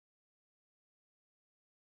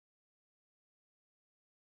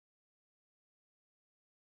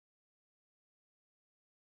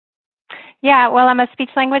Yeah, well, I'm a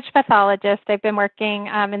speech-language pathologist. I've been working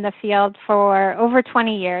in the field for over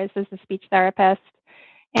 20 years as a speech therapist.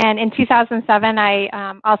 And in 2007,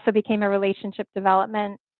 I also became a relationship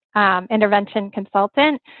development intervention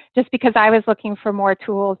consultant, just because I was looking for more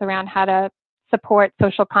tools around how to support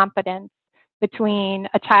social competence between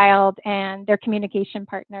a child and their communication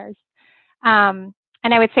partners. And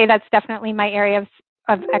I would say that's definitely my area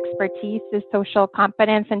of expertise, is social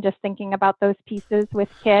competence and just thinking about those pieces with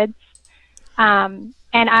kids.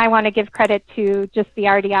 And I want to give credit to just the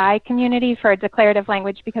RDI community for declarative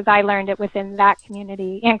language, because I learned it within that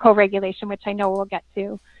community, and co-regulation, which I know we'll get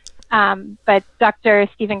to. But Dr.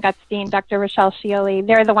 Stephen Gutstein, Dr. Rochelle Shealy,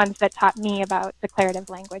 they're the ones that taught me about declarative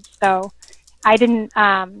language. So I didn't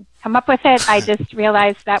come up with it. I just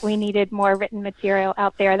realized that we needed more written material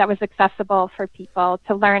out there that was accessible for people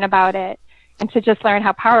to learn about it and to just learn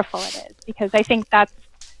how powerful it is. Because I think that's,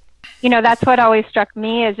 you know, that's what always struck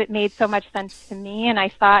me, is it made so much sense to me, and I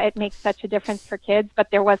saw it make such a difference for kids, but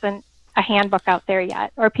there wasn't a handbook out there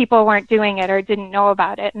yet, or people weren't doing it or didn't know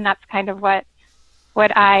about it, and that's kind of what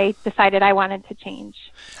I decided I wanted to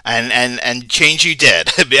change. And change you did.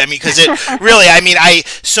 I mean, because it really, I mean,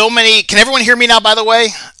 so many, can everyone hear me now, by the way?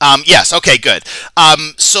 Yes, okay, good.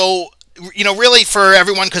 So, you know, really for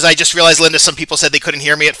everyone, because I just realized, Linda, some people said they couldn't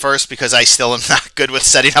hear me at first because I still am not good with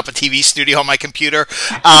setting up a TV studio on my computer.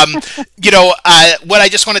 You know, what I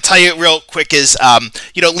just want to tell you real quick is,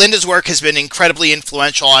 you know, Linda's work has been incredibly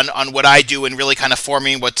influential on what I do, and really kind of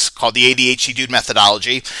forming what's called the ADHD Dude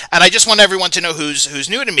methodology. And I just want everyone to know who's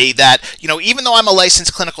new to me that, you know, even though I'm a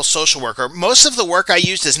licensed clinical social worker, most of the work I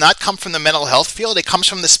use does not come from the mental health field. It comes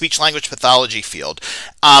from the speech language pathology field.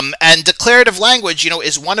 And declarative language, you know,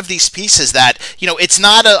 is one of these pieces that, you know, it's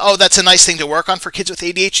not oh, that's a nice thing to work on for kids with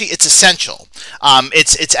ADHD. It's essential.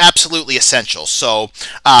 It's absolutely essential. So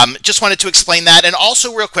just wanted to explain that. And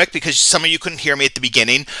also real quick, because some of you couldn't hear me at the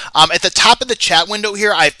beginning, at the top of the chat window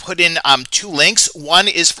here, I've put in 2 links. One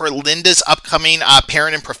is for Linda's upcoming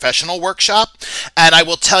parent and professional workshop. And I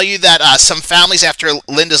will tell you that some families, after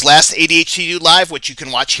Linda's last ADHD Dude Live, which you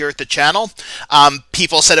can watch here at the channel,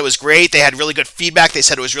 people said it was great. They had really good feedback. They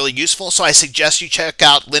said it was really useful. So I suggest you check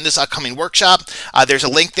out Linda's upcoming workshop. There's a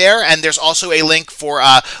link there, and there's also a link for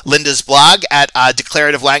Linda's blog at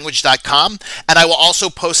declarativelanguage.com, and I will also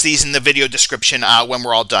post these in the video description when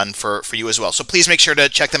we're all done for you as well. So please make sure to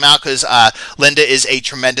check them out, because Linda is a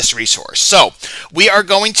tremendous resource. So we are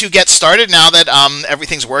going to get started now that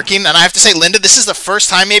everything's working, and I have to say, Linda, this is the first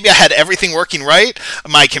time maybe I had everything working right.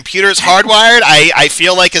 My computer is hardwired. I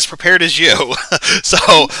feel like as prepared as you,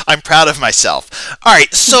 so I'm proud of myself. All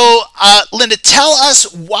right, so Linda, tell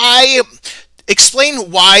us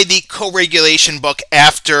explain why the co-regulation book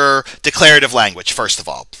after declarative language, first of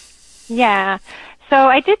all. Yeah, so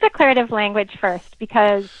I did declarative language first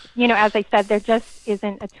because, you know, as I said, there just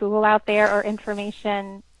isn't a tool out there or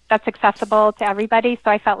information that's accessible to everybody,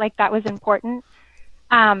 so I felt like that was important.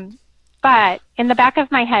 But in the back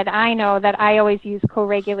of my head, I know that I always use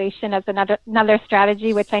co-regulation as another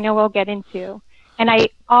strategy, which I know we'll get into. And I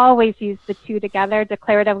always use the two together,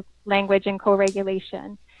 declarative language and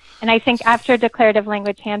co-regulation. And I think after Declarative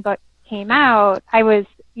Language Handbook came out, I was,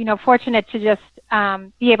 you know, fortunate to just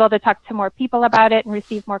be able to talk to more people about it and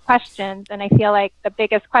receive more questions. And I feel like the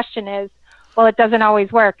biggest question is, well, it doesn't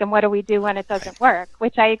always work, and what do we do when it doesn't work?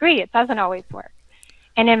 Which I agree, it doesn't always work.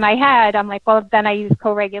 And in my head, I'm like, well, then I use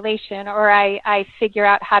co-regulation, or I figure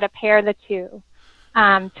out how to pair the two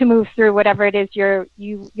to move through whatever it is you're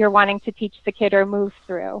wanting to teach the kid or move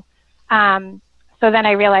through. So then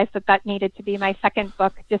I realized that needed to be my second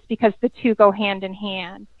book, just because the two go hand in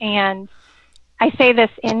hand. And I say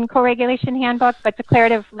this in Co-Regulation Handbook, but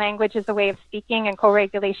declarative language is a way of speaking, and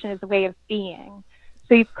co-regulation is a way of being.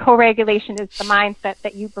 So co-regulation is the mindset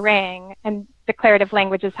that you bring, and declarative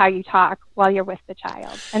language is how you talk while you're with the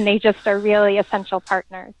child. And they just are really essential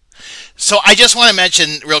partners. So I just want to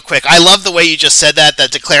mention real quick, I love the way you just said that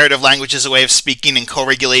declarative language is a way of speaking and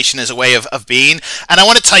co-regulation is a way of being. And I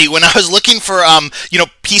want to tell you, when I was looking for, you know,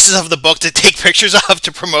 pieces of the book to take pictures of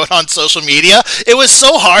to promote on social media, it was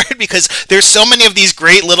so hard because there's so many of these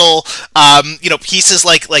great little, you know, pieces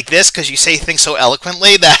like this, because you say things so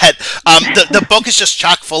eloquently that the book is just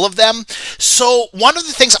chock full of them. So one of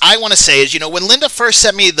the things I want to say is, you know, when Linda first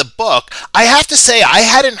sent me the book, I have to say I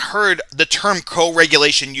hadn't heard the term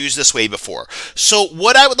co-regulation used this way before. So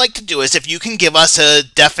what I would like to do is, if you can give us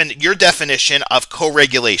your definition of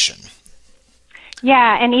co-regulation.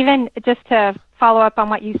 Yeah, and even just to follow up on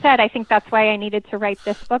what you said, I think that's why I needed to write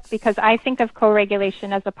this book, because I think of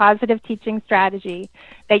co-regulation as a positive teaching strategy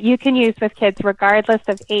that you can use with kids regardless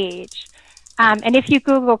of age. And if you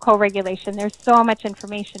Google co-regulation, there's so much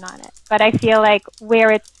information on it. But I feel like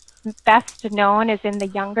where it's best known is in the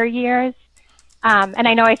younger years. And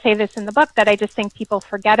I know I say this in the book, that I just think people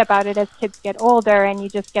forget about it as kids get older and you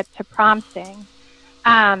just get to prompting.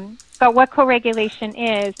 But what co-regulation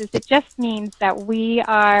is it just means that we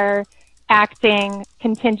are acting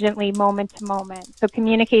contingently moment to moment. So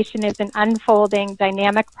communication is an unfolding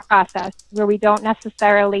dynamic process where we don't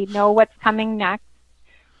necessarily know what's coming next.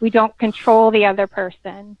 We don't control the other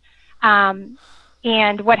person.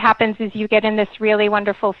 And what happens is you get in this really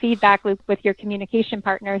wonderful feedback loop with your communication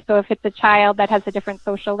partner. So if it's a child that has a different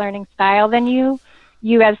social learning style than you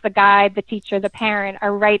as the guide, the teacher, the parent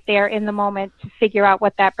are right there in the moment to figure out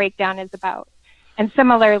what that breakdown is about. And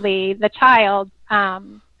similarly, the child,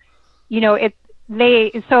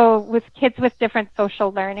 so with kids with different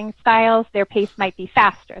social learning styles, their pace might be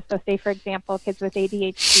faster. So say, for example, kids with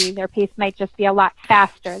ADHD, their pace might just be a lot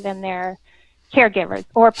faster than their caregivers,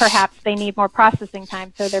 or perhaps they need more processing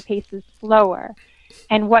time, so their pace is slower.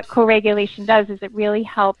 And what co-regulation does is it really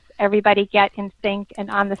helps everybody get in sync and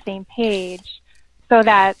on the same page so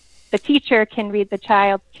that the teacher can read the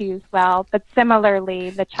child's cues well, but similarly,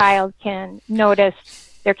 the child can notice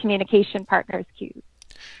their communication partner's cues.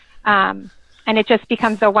 And it just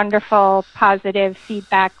becomes a wonderful, positive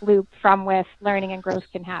feedback loop from which learning and growth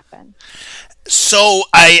can happen. So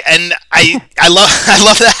I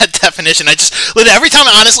love that definition. Linda, every time,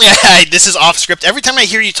 honestly, this is off script. Every time I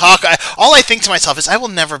hear you talk, all I think to myself is, I will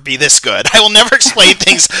never be this good. I will never explain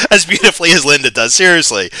things as beautifully as Linda does.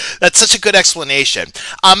 Seriously, that's such a good explanation.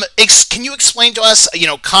 Can you explain to us,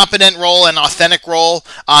 competent role and authentic role,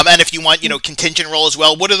 and if you want, contingent role as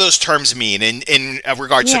well? What do those terms mean in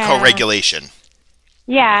regards to co-regulation?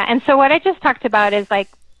 Yeah, and so what I just talked about is like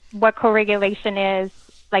what co-regulation is,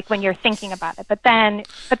 like when you're thinking about it. But then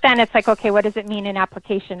it's like, okay, what does it mean in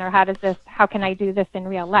application, or how can I do this in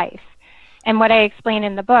real life? And what I explain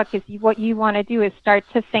in the book is what you want to do is start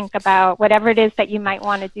to think about whatever it is that you might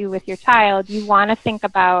want to do with your child. You want to think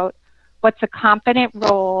about what's a competent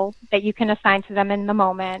role that you can assign to them in the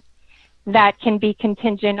moment that can be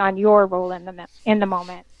contingent on your role in the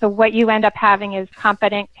moment. So what you end up having is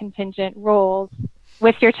competent contingent roles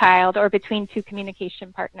with your child or between two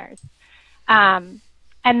communication partners.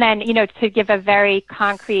 And then, to give a very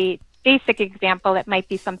concrete, basic example, it might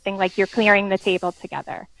be something like you're clearing the table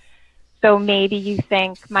together. So maybe you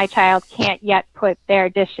think my child can't yet put their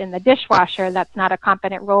dish in the dishwasher. That's not a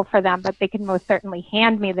competent role for them, but they can most certainly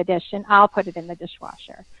hand me the dish and I'll put it in the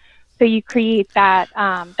dishwasher. So you create that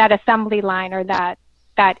assembly line, or that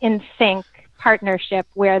in sync partnership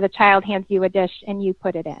where the child hands you a dish and you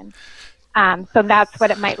put it in. So that's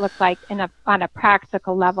what it might look like on a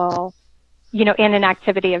practical level, in an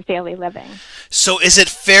activity of daily living. So is it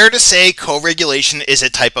fair to say co-regulation is a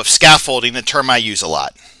type of scaffolding, the term I use a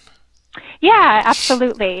lot? Yeah,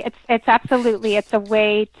 absolutely. It's a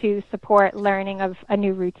way to support learning of a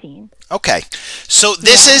new routine. Okay. So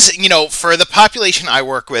this is, for the population I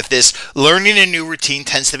work with, this learning a new routine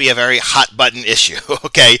tends to be a very hot button issue,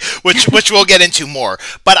 okay, which we'll get into more.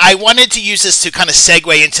 But I wanted to use this to kind of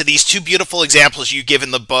segue into these two beautiful examples you give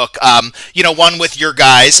in the book, one with your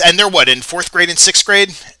guys, and they're in 4th grade and 6th grade?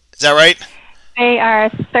 Is that right? They are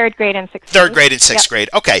 3rd grade and 6th grade. 3rd grade and 6th grade.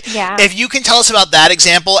 Okay. Yeah. If you can tell us about that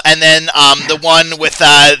example, and then the one with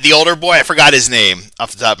the older boy, I forgot his name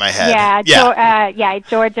off the top of my head.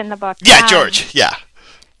 George in the book. Yeah, George. Yeah.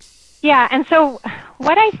 Yeah, and so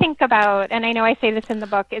what I think about, and I know I say this in the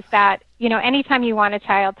book, is that anytime you want a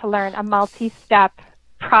child to learn a multi-step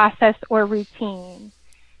process or routine,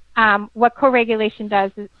 what co-regulation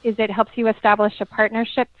does is it helps you establish a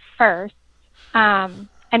partnership first,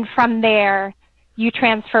 and from there, you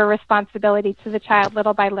transfer responsibility to the child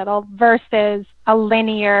little by little versus a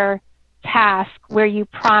linear task where you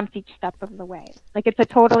prompt each step of the way. Like, it's a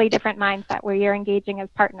totally different mindset where you're engaging as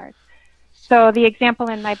partners. So the example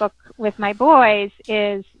in my book with my boys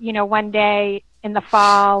is, one day in the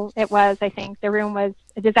fall, I think the room was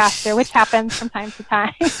a disaster, which happens from time to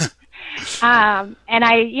time. And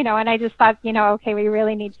I just thought, okay, we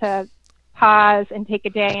really need to pause and take a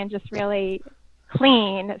day and just really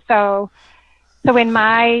clean. So in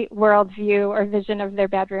my worldview or vision of their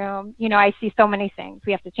bedroom, I see so many things.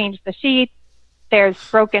 We have to change the sheets. There's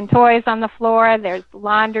broken toys on the floor. There's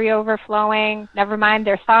laundry overflowing. Never mind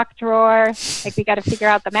their sock drawer. Like, we got to figure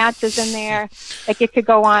out the matches in there. Like, it could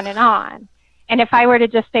go on and on. And if I were to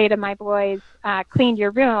just say to my boys, clean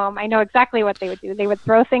your room, I know exactly what they would do. They would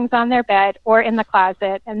throw things on their bed or in the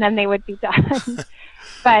closet, and then they would be done.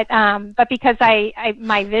 But because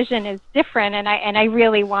my vision is different, and I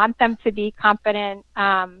really want them to be competent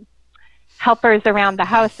helpers around the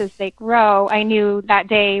house as they grow, I knew that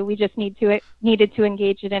day we just needed to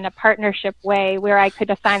engage it in a partnership way where I could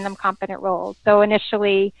assign them competent roles. So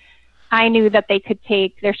initially, I knew that they could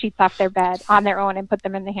take their sheets off their bed on their own and put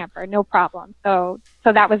them in the hamper, no problem. So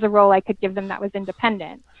that was a role I could give them that was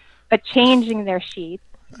independent. But changing their sheets,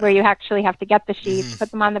 where you actually have to get the sheets, put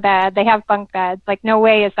them on the bed, they have bunk beds, like no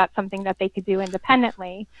way is that something that they could do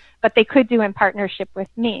independently, but they could do in partnership with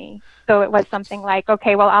me. So it was something like,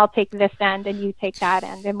 okay, well, I'll take this end and you take that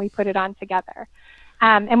end, and we put it on together.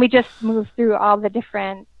 And we just moved through all the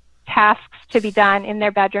different tasks to be done in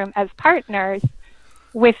their bedroom as partners,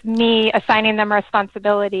 with me assigning them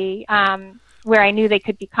responsibility where I knew they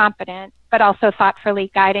could be competent, but also thoughtfully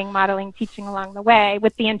guiding, modeling, teaching along the way,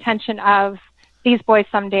 with the intention of these boys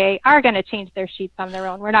someday are going to change their sheets on their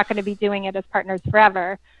own. We're not going to be doing it as partners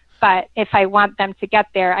forever, but if I want them to get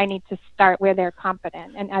there, I need to start where they're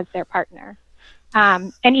competent and as their partner.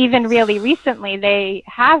 And even really recently, they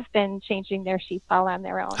have been changing their sheets all on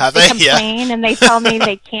their own. Have they they? complain and they tell me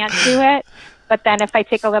they can't do it. But then if I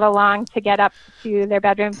take a little long to get up to their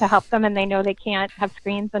bedroom to help them and they know they can't have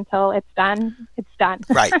screens until it's done, it's done.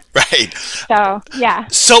 Right, right. So, yeah.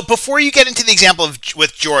 So before you get into the example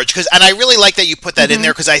with George, and I really like that you put that in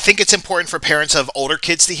there, because I think it's important for parents of older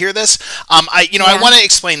kids to hear this. I want to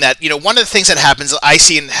explain that, one of the things that happens, I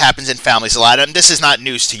see happens in families a lot, and this is not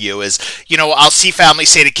news to you, is, I'll see families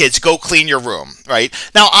say to kids, go clean your room, right?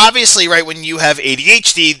 Now, obviously, right, when you have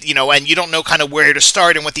ADHD, and you don't know kind of where to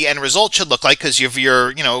start and what the end result should look like, because of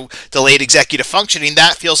your, delayed executive functioning,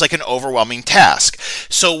 that feels like an overwhelming task.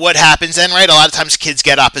 So what happens then, right? A lot of times kids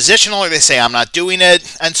get oppositional, or they say, I'm not doing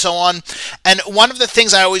it, and so on. And one of the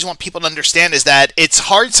things I always want people to understand is that it's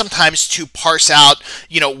hard sometimes to parse out,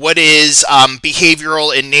 what is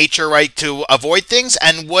behavioral in nature, right, to avoid things,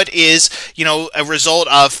 and what is, a result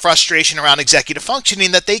of frustration around executive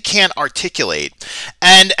functioning that they can't articulate.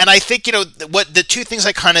 And I think, what the two things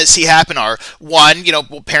I kind of see happen are, one,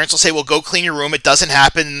 parents will say, well, go clean your room. It doesn't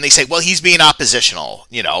happen. And they say, well, he's being oppositional,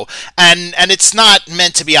 and it's not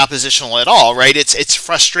meant to be oppositional at all, right? It's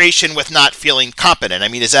frustration with not feeling competent. I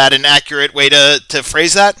mean, is that an accurate way to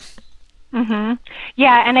phrase that? Mm-hmm.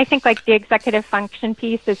 Yeah, and I think like the executive function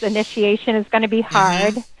piece is initiation is going to be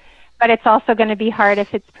hard, but it's also going to be hard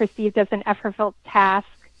if it's perceived as an effortful task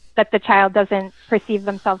that the child doesn't perceive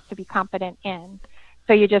themselves to be competent in.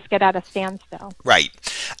 So you just get at a standstill. Right.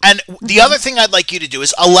 And the other thing I'd like you to do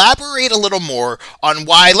is elaborate a little more on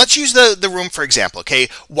why, let's use the room for example, okay?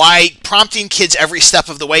 Why prompting kids every step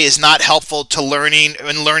of the way is not helpful to learning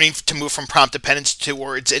to move from prompt dependence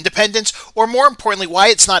towards independence, or more importantly, why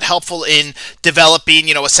it's not helpful in developing,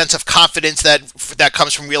 a sense of confidence that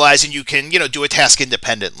comes from realizing you can, do a task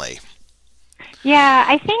independently. Yeah,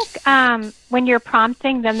 I think when you're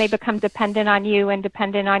prompting, then they become dependent on you and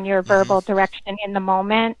dependent on your verbal direction in the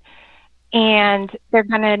moment. And they're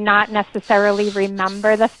going to not necessarily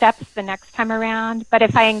remember the steps the next time around. But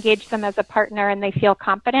if I engage them as a partner and they feel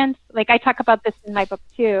confidence, like I talk about this in my book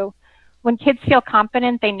too, when kids feel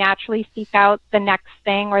confident, they naturally seek out the next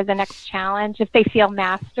thing or the next challenge if they feel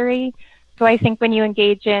mastery. So I think when you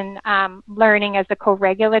engage in learning as a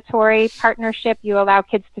co-regulatory partnership, you allow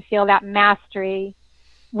kids to feel that mastery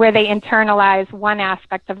where they internalize one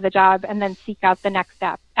aspect of the job and then seek out the next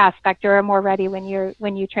aspect, or are more ready when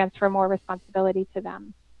you transfer more responsibility to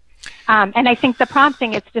them. And I think the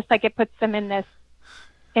prompting, it's just like it puts them in this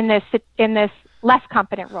less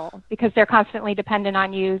competent role because they're constantly dependent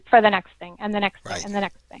on you for the next thing and the next thing and the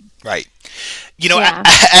next thing. Right.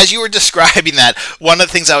 As you were describing that, one of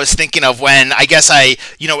the things I was thinking of when I guess I,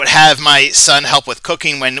 would have my son help with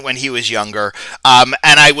cooking when he was younger, and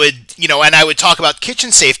I would talk about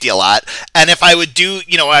kitchen safety a lot. And if I would do,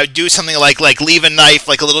 I would do something like leave a knife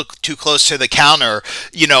like a little too close to the counter,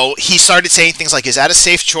 he started saying things like, "Is that a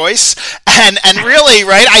safe choice?" And really,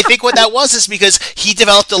 right, I think what that was is because he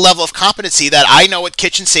developed a level of competency that I know what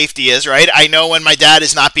kitchen safety is, right? I know when my dad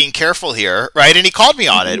is not being careful here, right? And he called me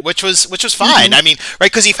on it, which was fine. I mean, right,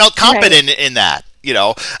 because he felt competent in that.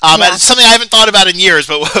 And it's something I haven't thought about in years,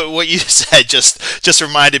 but what you said just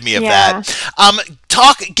reminded me of that.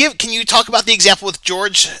 Can you talk about the example with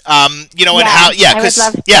George? And how?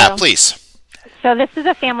 Yeah, please. So this is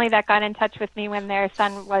a family that got in touch with me when their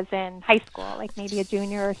son was in high school, like maybe a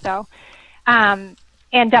junior or so, and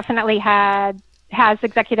definitely has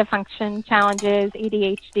executive function challenges,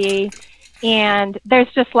 ADHD, and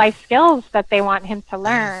there's just life skills that they want him to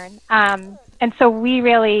learn. And so we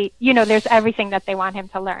really, there's everything that they want him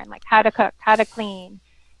to learn, like how to cook, how to clean,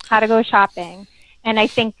 how to go shopping. And I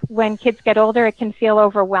think when kids get older, it can feel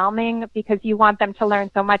overwhelming because you want them to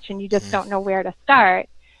learn so much and you just don't know where to start.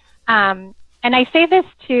 And I say this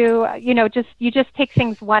to, you just take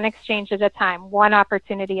things one exchange at a time, one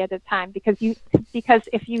opportunity at a time, because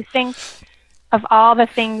if you think of all the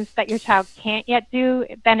things that your child can't yet do,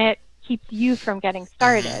 then it keeps you from getting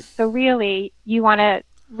started. So really, you want to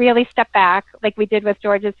really step back, like we did with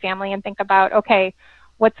George's family, and think about, okay,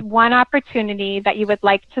 what's one opportunity that you would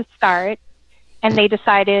like to start? And they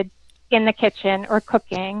decided in the kitchen or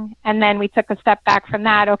cooking. And then we took a step back from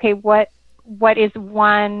that. Okay, what is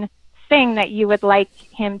one thing that you would like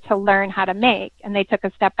him to learn how to make? And they took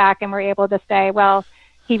a step back and were able to say, well,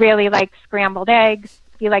 he really likes scrambled eggs.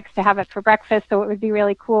 He likes to have it for breakfast, so it would be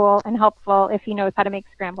really cool and helpful if he knows how to make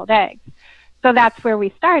scrambled eggs. So that's where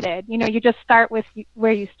we started. You just start with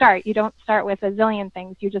where you start. You don't start with a zillion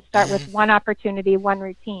things. You just start with one opportunity, one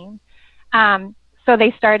routine. So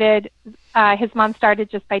they started, his mom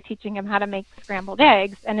started just by teaching him how to make scrambled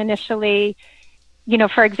eggs. And initially,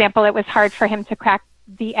 for example, it was hard for him to crack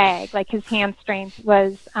the egg. Like his hand strength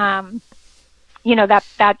was, that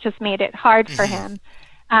just made it hard for him.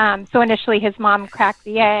 So initially his mom cracked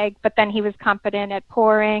the egg, but then he was competent at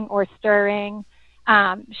pouring or stirring.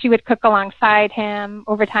 She would cook alongside him.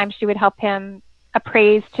 Over time, she would help him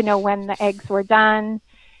appraise to know when the eggs were done.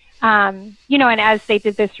 And as they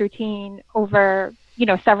did this routine over,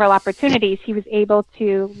 several opportunities, he was able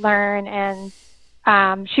to learn, and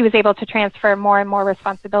she was able to transfer more and more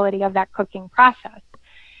responsibility of that cooking process.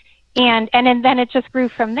 And then it just grew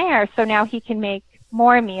from there. So now he can make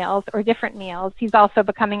more meals or different meals. He's also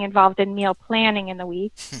becoming involved in meal planning in the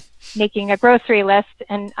week, making a grocery list,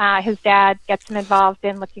 and his dad gets him involved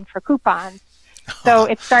in looking for coupons. So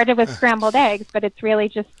it started with scrambled eggs, but it's really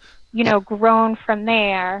just, grown from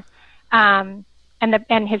there. And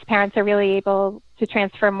his parents are really able to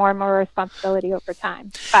transfer more and more responsibility over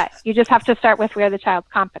time. But you just have to start with where the child's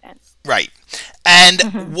competent. Right.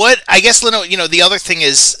 And what, I guess, Linda, the other thing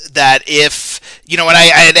is that if, and I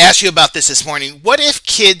had asked you about this morning, what if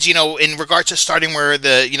kids, in regard to starting where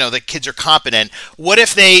the kids are competent, what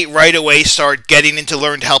if they right away start getting into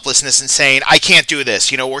learned helplessness and saying, I can't do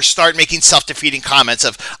this, or start making self-defeating comments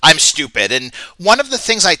of, I'm stupid. And one of the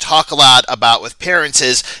things I talk a lot about with parents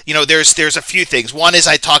is, there's a few things. One is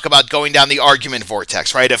I talk about going down the argument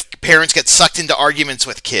vortex, right? If parents get sucked into arguments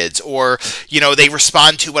with kids, or, they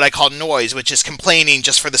respond to what I call noise, which is complaining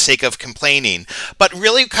just for the sake of complaining. But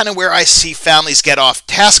really kind of where I see families get off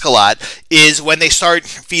task a lot is when they start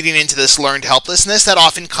feeding into this learned helplessness that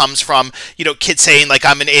often comes from, kids saying like,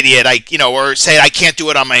 I'm an idiot, or saying I can't do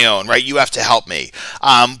it on my own, right? You have to help me.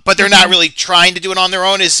 But they're not really trying to do it on their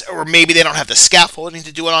own, or maybe they don't have the scaffolding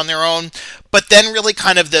to do it on their own. But then really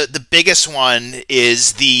kind of the biggest one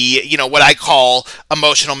is the, what I call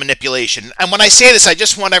emotional manipulation. And when I say this, I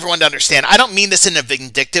just want everyone to understand, I don't mean this in a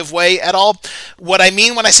vindictive way at all. What I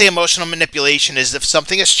mean when I say emotional manipulation is if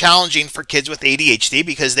something is challenging for kids with ADHD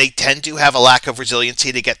because they tend to have a lack of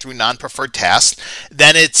resiliency to get through non-preferred tasks,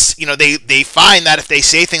 then it's, they find that if they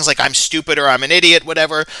say things like I'm stupid or I'm an idiot,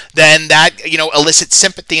 whatever, then that, elicits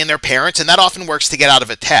sympathy in their parents, and that often works to get out of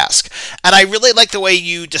a task. And I really like the way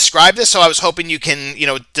you describe this, so I was hoping you can,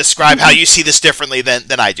 describe how you see this differently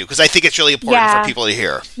than I do, because I think it's really important for people to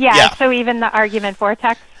hear. Yeah, so even the argument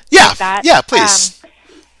vortex. Yeah, like that. Yeah, please.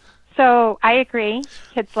 So I agree.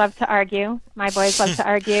 Kids love to argue. My boys love to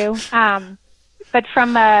argue. But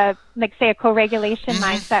from a co-regulation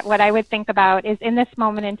mindset, what I would think about is in this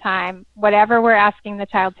moment in time, whatever we're asking the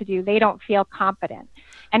child to do, they don't feel competent.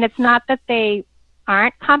 And it's not that they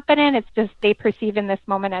aren't competent, it's just they perceive in this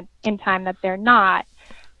moment in time that they're not.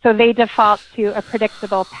 So they default to a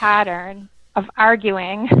predictable pattern of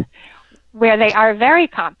arguing where they are very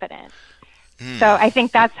competent. So I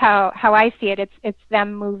think that's how I see it. It's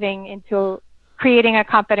them moving into creating a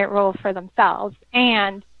competent role for themselves.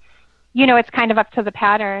 And, it's kind of up to the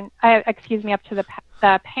pattern, up to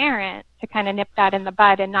the parent to kind of nip that in the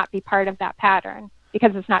bud and not be part of that pattern,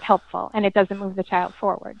 because it's not helpful and it doesn't move the child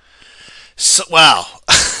forward. So, wow.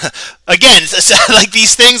 Again, like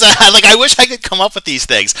these things, I wish I could come up with these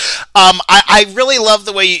things. I really love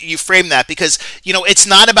the way you frame that, because, it's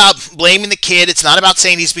not about blaming the kid. It's not about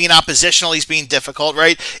saying he's being oppositional, he's being difficult,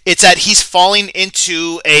 right? It's that he's falling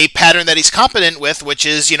into a pattern that he's competent with, which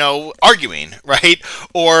is, arguing, right?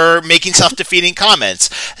 Or making self-defeating comments.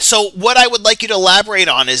 So what I would like you to elaborate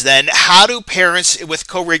on is then, how do parents with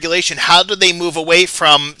co-regulation, how do they move away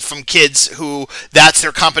from kids who that's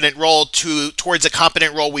their competent role towards a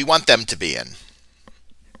competent role we want them to be in?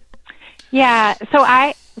 Yeah,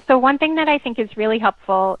 so one thing that I think is really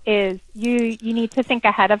helpful is you need to think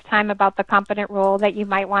ahead of time about the competent role that you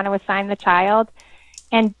might want to assign the child,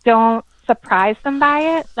 and don't surprise them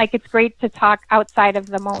by it. Like, it's great to talk outside of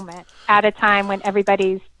the moment at a time when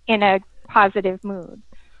everybody's in a positive mood.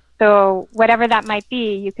 So whatever that might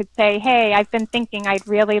be, you could say, hey, I've been thinking I'd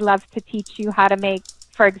really love to teach you how to make,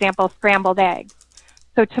 for example, scrambled eggs.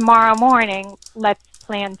 So tomorrow morning, let's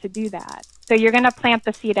plan to do that. So you're going to plant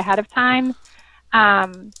the seed ahead of time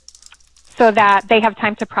so that they have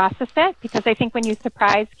time to process it, because I think when you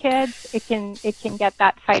surprise kids, it can get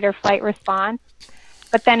that fight or flight response.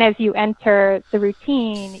 But then as you enter the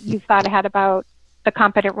routine, you've thought ahead about the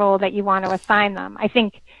competent role that you want to assign them. I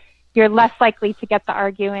think you're less likely to get the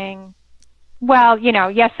arguing, well,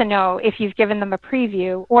 yes and no, if you've given them a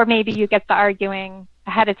preview, or maybe you get the arguing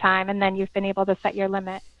ahead of time and then you've been able to set your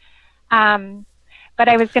limit. But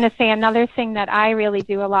I was going to say another thing that I really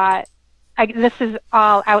do a lot, this is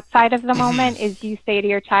all outside of the moment, is you say to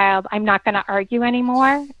your child, I'm not going to argue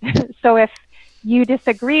anymore. So if you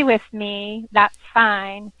disagree with me, that's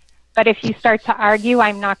fine. But if you start to argue,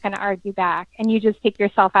 I'm not going to argue back. And you just take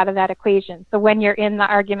yourself out of that equation. So when you're in the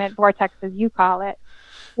argument vortex, as you call it,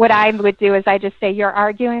 what I would do is I just say, you're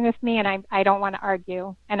arguing with me and I don't want to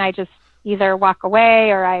argue. And I just either walk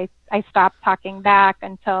away or I stop talking back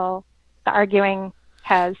until the arguing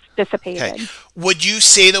has dissipated. Okay. Would you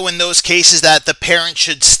say, though, in those cases that the parent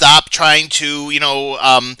should stop trying to,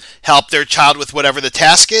 help their child with whatever the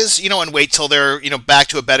task is, and wait till they're, back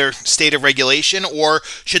to a better state of regulation? Or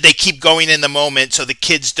should they keep going in the moment so the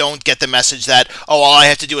kids don't get the message that, oh, all I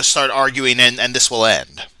have to do is start arguing and this will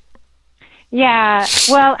end? Yeah.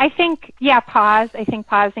 Well, I think, pause. I think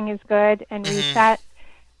pausing is good, and reset.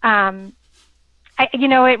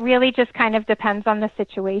 It really just kind of depends on the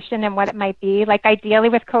situation and what it might be. Like ideally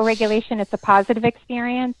with co-regulation, it's a positive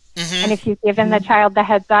experience. And if you've given the child the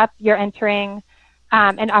heads up, you're entering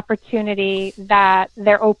an opportunity that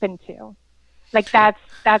they're open to. Like that's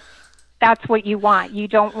what you want. You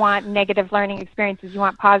don't want negative learning experiences. You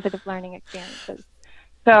want positive learning experiences.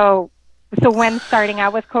 So when starting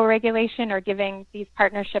out with co-regulation or giving these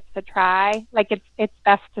partnerships a try, like it's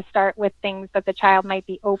best to start with things that the child might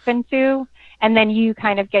be open to, and then you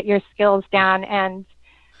kind of get your skills down and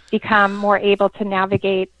become more able to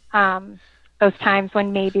navigate those times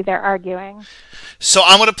when maybe they're arguing. So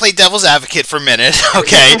I'm going to play devil's advocate for a minute,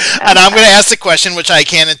 okay? And I'm going to ask the question, which I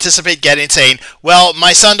can't anticipate getting, saying, well,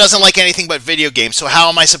 my son doesn't like anything but video games, so how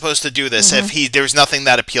am I supposed to do this if there's nothing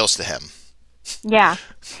that appeals to him? Yeah.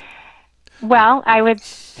 Well, I would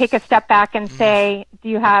take a step back and say,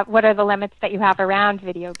 what are the limits that you have around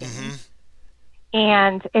video games?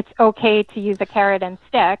 And it's okay to use a carrot and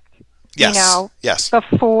stick. Yes.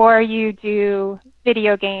 Before you do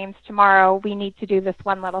video games tomorrow, we need to do this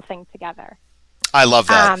one little thing together. I love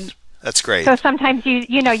that. That's great. So sometimes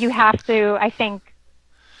you have to, I think,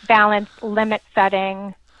 balance limit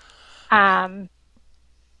setting, in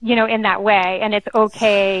that way. And it's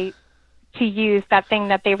okay to use that thing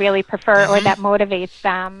that they really prefer or that motivates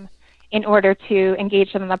them in order to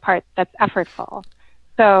engage them in the part that's effortful.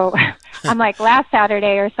 So I'm like last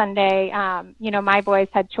Saturday or Sunday, my boys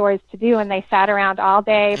had chores to do and they sat around all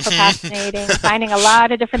day procrastinating, finding a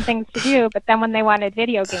lot of different things to do. But then when they wanted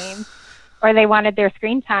video games or they wanted their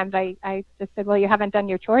screen times, I just said, well, you haven't done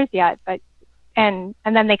your chores yet. And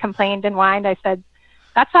then they complained and whined. I said,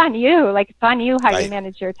 that's on you. Like, it's on you how you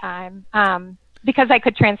manage your time. Because I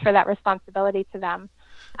could transfer that responsibility to them.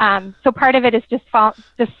 So part of it is just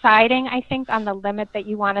deciding, I think, on the limit that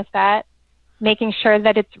you want to set, making sure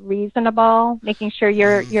that it's reasonable, making sure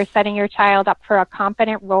you're setting your child up for a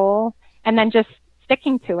competent role, and then just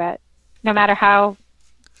sticking to it, no matter how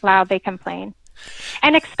loud they complain.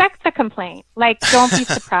 And expect the complaint. Like, don't be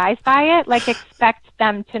surprised by it. Like, expect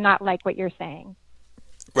them to not like what you're saying.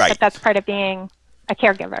 Right. But that's part of being a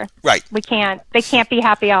caregiver. Right. They can't be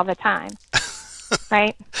happy all the time.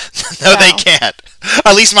 Right? No, they can't.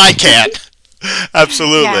 At least mine can't.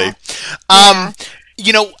 Absolutely. Yeah.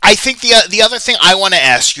 I think the other thing I want to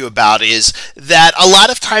ask you about is that a lot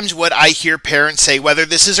of times what I hear parents say, whether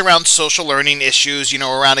this is around social learning issues,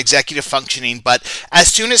 around executive functioning, but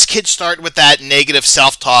as soon as kids start with that negative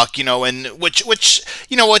self-talk, and which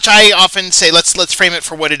I often say, let's frame it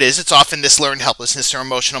for what it is. It's often this learned helplessness or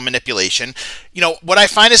emotional manipulation. What I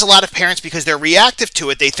find is a lot of parents, because they're reactive to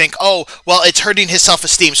it, they think, oh, well, it's hurting his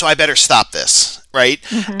self-esteem, so I better stop this. Right?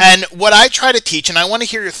 And what I try to teach, and I want to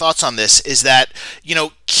hear your thoughts on this, is that,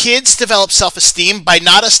 kids develop self-esteem by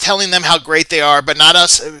not us telling them how great they are, but not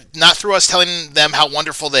through us telling them how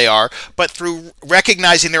wonderful they are, but through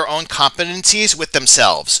recognizing their own competencies with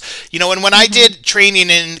themselves. And when I did training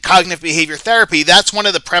in cognitive behavior therapy, that's one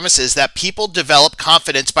of the premises, that people develop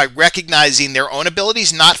confidence by recognizing their own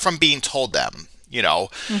abilities, not from being told them.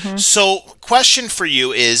 So question for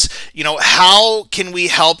you is, how can we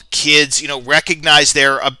help kids, recognize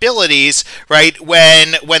their abilities, right?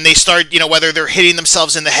 When they start, whether they're hitting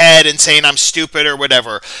themselves in the head and saying I'm stupid or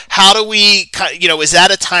whatever, how do we, is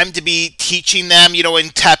that a time to be teaching them,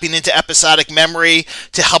 and tapping into episodic memory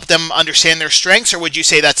to help them understand their strengths, or would you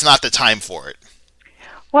say that's not the time for it?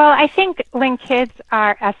 Well, I think when kids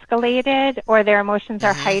are escalated or their emotions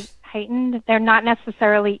are heightened, they're not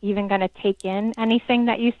necessarily even going to take in anything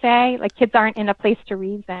that you say. Like, kids aren't in a place to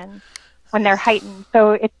reason when they're heightened.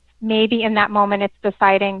 So it's maybe in that moment it's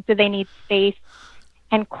deciding, do they need space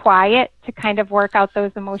and quiet to kind of work out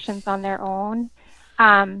those emotions on their own?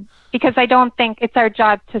 Because I don't think it's our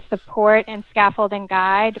job to support and scaffold and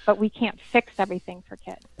guide, but we can't fix everything for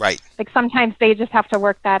kids. Right. Like, sometimes they just have to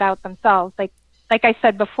work that out themselves. Like I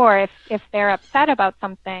said before, if they're upset about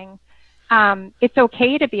something, it's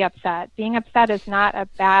okay to be upset. Being upset is not a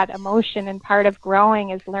bad emotion, and part of growing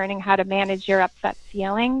is learning how to manage your upset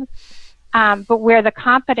feelings. But where the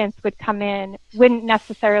competence would come in wouldn't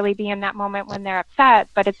necessarily be in that moment when they're upset,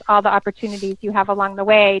 but it's all the opportunities you have along the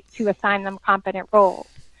way to assign them competent roles.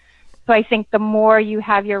 So I think the more you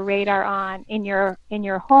have your radar on in your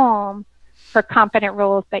home for competent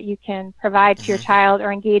roles that you can provide to your child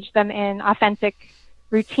or engage them in authentic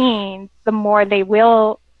routines, the more they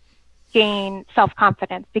will gain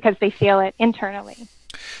self-confidence because they feel it internally.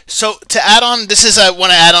 So to add on, I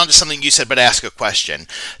want to add on to something you said, but ask a question.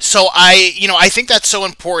 So I think that's so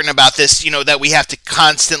important about this, that we have to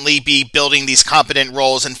constantly be building these competent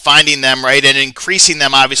roles and finding them, right, and increasing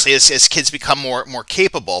them, obviously, as kids become more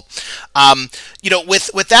capable.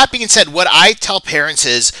 With that being said, what I tell parents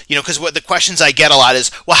is, because what the questions I get a lot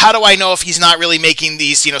is, well, how do I know if he's not really making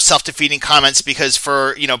these, self-defeating comments because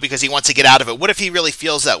he wants to get out of it? What if he really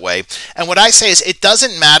feels that way? And what I say is, it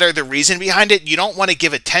doesn't matter the reason behind it. You don't want to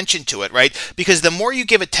give attention to it, right? Because the more you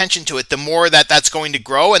give attention to it, the more that's going to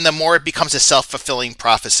grow, and the more it becomes a self-fulfilling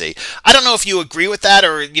prophecy. I don't know if you agree with that,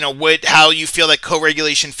 or how you feel that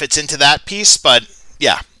co-regulation fits into that piece, but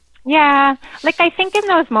yeah. Yeah, like, I think in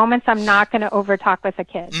those moments I'm not going to overtalk with a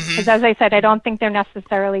kid, because as I said, I don't think they're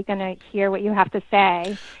necessarily going to hear what you have to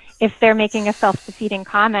say. If they're making a self-defeating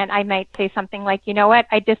comment, I might say something like, you know what,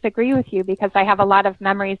 I disagree with you because I have a lot of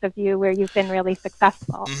memories of you where you've been really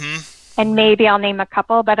successful. And maybe I'll name a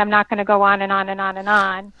couple, but I'm not going to go on and on and on and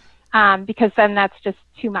on, because then that's just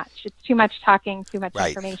too much. It's too much talking, too much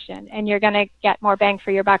information. And you're going to get more bang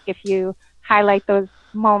for your buck if you highlight those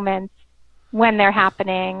moments when they're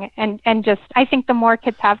happening. And just, I think the more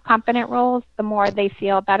kids have competent roles, the more they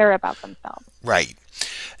feel better about themselves. Right.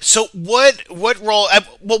 So what role?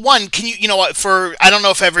 Well, one, can you I don't know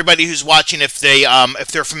if everybody who's watching, if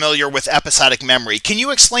they're familiar with episodic memory, can you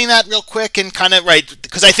explain that real quick and kind of, right,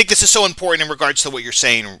 because I think this is so important in regards to what you're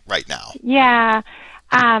saying right now. Yeah.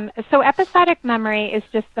 So episodic memory is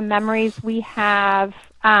just the memories we have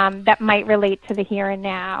that might relate to the here and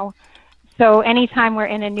now. So anytime we're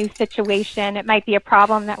in a new situation, it might be a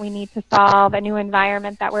problem that we need to solve, a new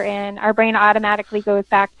environment that we're in, our brain automatically goes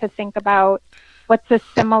back to think about what's a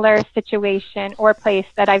similar situation or place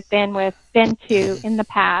that I've been to in the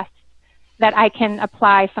past that I can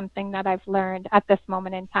apply something that I've learned at this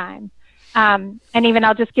moment in time. And even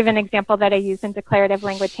I'll just give an example that I use in Declarative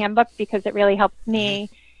Language Handbook because it really helps me,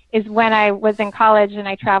 is when I was in college and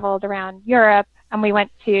I traveled around Europe and we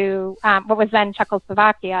went to what was then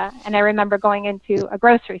Czechoslovakia, and I remember going into a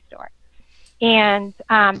grocery store. And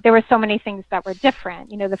there were so many things that were different.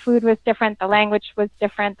 The food was different, the language was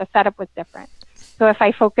different, the setup was different. So if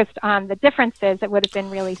I focused on the differences, it would have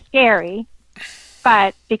been really scary.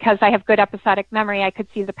 But because I have good episodic memory, I could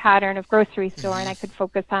see the pattern of grocery store and I could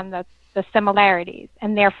focus on the similarities.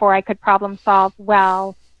 And therefore, I could problem solve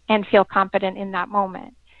well and feel competent in that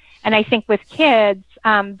moment. And I think with kids,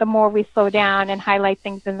 the more we slow down and highlight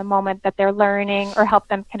things in the moment that they're learning or help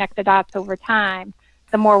them connect the dots over time,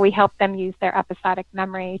 the more we help them use their episodic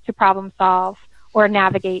memory to problem solve or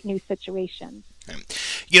navigate new situations.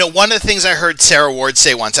 One of the things I heard Sarah Ward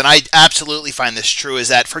say once, and I absolutely find this true, is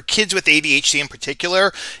that for kids with ADHD in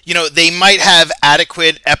particular, they might have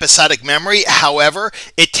adequate episodic memory. However,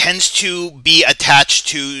 it tends to be attached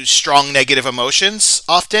to strong negative emotions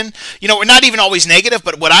often. Not even always negative,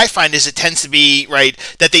 but what I find is it tends to be, right,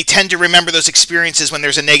 that they tend to remember those experiences when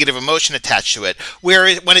there's a negative emotion attached to it.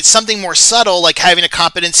 Where when it's something more subtle, like having a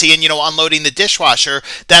competency and, unloading the dishwasher,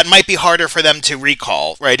 that might be harder for them to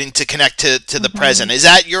recall, right, and to connect to the present. Is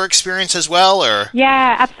that your experience as well, or?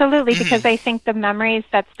 Yeah, absolutely, because I think the memories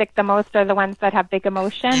that stick the most are the ones that have big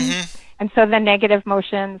emotions, and so the negative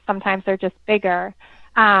emotions sometimes are just bigger.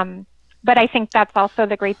 But I think that's also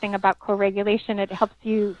the great thing about co-regulation. It helps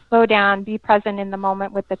you slow down, be present in the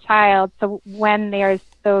moment with the child. So when there's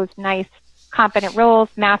those nice, competent roles,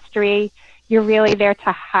 mastery, you're really there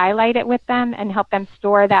to highlight it with them and help them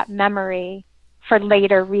store that memory for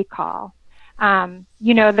later recall.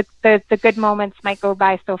 You know, the good moments might go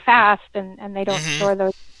by so fast, and they don't store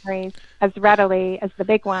those memories as readily as the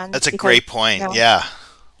big ones. That's a great point. You know, Yeah.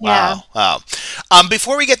 Wow. Yeah. Wow.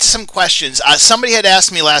 Before we get to some questions, somebody had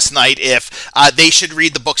asked me last night if they should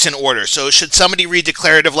read the books in order. So should somebody read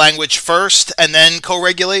declarative language first and then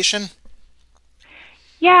co-regulation?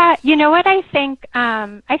 Yeah, you know what I think?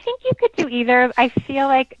 I think you could do either. I feel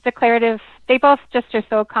like declarative, they both just are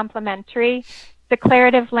so complementary.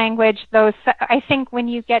 Declarative language, those, I think when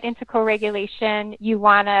you get into co-regulation, you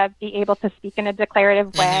want to be able to speak in a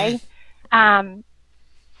declarative way.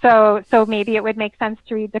 So maybe it would make sense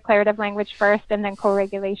to read declarative language first and then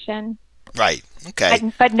co-regulation. Right.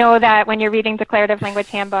 Okay. But know that when you're reading Declarative Language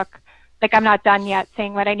Handbook, like I'm not done yet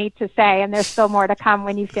saying what I need to say, and there's still more to come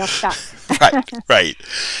when you feel stuck. Right.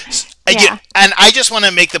 Yeah. And I just want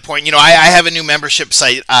to make the point, you know, I have a new membership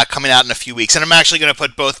site coming out in a few weeks, and I'm actually going to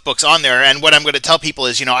put both books on there. And what I'm going to tell people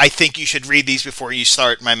is, you know, I think you should read these before you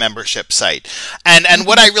start my membership site. And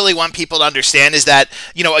what I really want people to understand is that,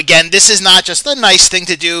 you know, again, this is not just a nice thing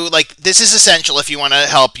to do. Like, this is essential if you want to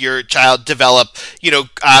help your child develop, you know,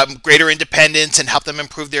 greater independence and help them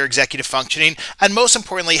improve their executive functioning, and most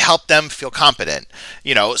importantly, help them feel competent.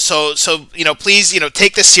 You know, so you know, please, you know,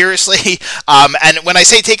 take this seriously. And when I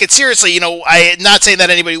say take it seriously, you know, I'm not saying that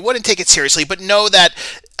anybody wouldn't take it seriously, but know that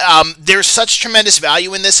there's such tremendous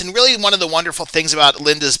value in this, and really one of the wonderful things about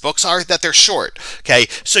Linda's books are that they're short. Okay,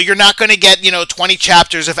 so you're not going to get, you know, 20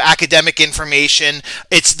 chapters of academic information.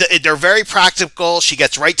 They're very practical. She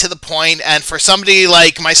gets right to the point, and for somebody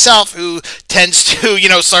like myself who tends to, you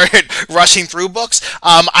know, start rushing through books,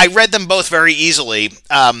 I read them both very easily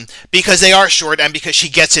because they are short and because she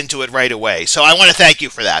gets into it right away. So I want to thank you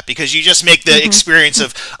for that, because you just make the experience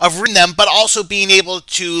of reading them, but also being able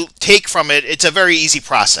to take from it. It's a very easy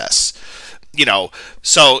process. You know,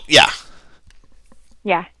 so yeah.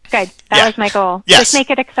 Yeah, good. That was my goal. Yes. Just make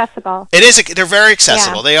it accessible. It is. They're very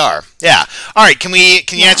accessible. Yeah. They are. Yeah. All right. Can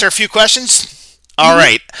you answer a few questions? All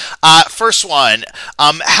right. First one.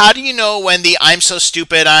 How do you know when the "I'm so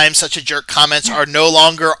stupid, I'm such a jerk" comments are no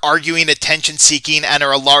longer arguing, attention seeking, and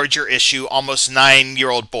are a larger issue? Almost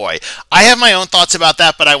 9-year-old boy. I have my own thoughts about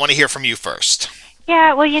that, but I want to hear from you first.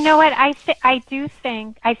 Yeah. Well, you know what? I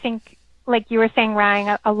think. Like you were saying,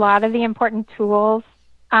 Ryan, a lot of the important tools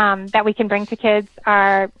that we can bring to kids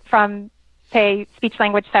are from, say,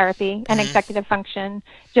 speech-language therapy and executive function,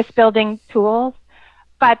 just building tools.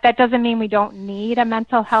 But that doesn't mean we don't need a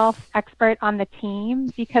mental health expert on the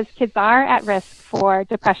team, because kids are at risk for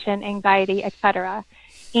depression, anxiety, etc.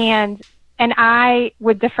 And I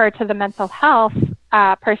would defer to the mental health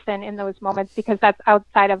person in those moments, because that's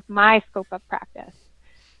outside of my scope of practice.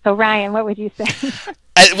 So, Ryan, what would you say?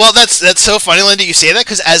 Well, that's so funny, Linda, you say that,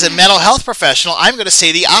 because as a mental health professional, I'm going to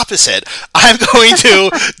say the opposite. I'm going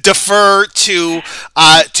to defer to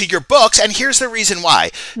your books, and here's the reason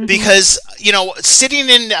why. Because, you know, sitting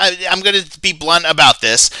in, I'm going to be blunt about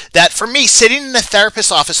this, that for me, sitting in a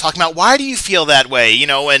therapist's office talking about why do you feel that way, you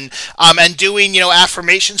know, and doing, you know,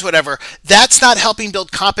 affirmations, whatever, that's not helping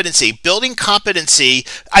build competency. Building competency,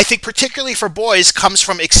 I think, particularly for boys, comes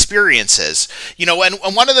from experiences. You know, and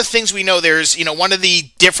one of the things we know, there's, you know, one of the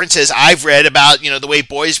differences I've read about, you know, the way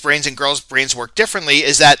boys' brains and girls' brains work differently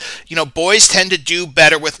is that, you know, boys tend to do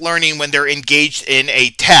better with learning when they're engaged in a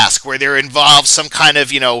task where there involves some kind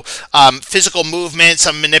of, you know, physical movement,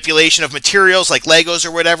 some manipulation of materials like Legos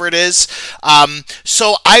or whatever it is.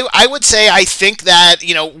 So I would say, I think that,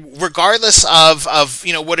 you know, regardless of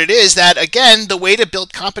you know, what it is, that again, the way to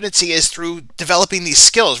build competency is through developing these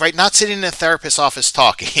skills, right? Not sitting in a therapist's office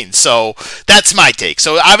talking. So that's my take.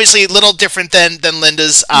 So obviously a little different than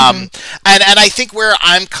Linda's. And I think where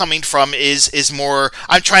I'm coming from is more,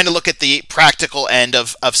 I'm trying to look at the practical end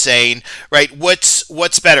of saying, right,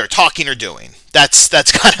 what's better, talking or doing? That's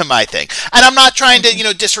kind of my thing. And I'm not trying to, you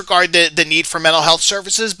know, disregard the need for mental health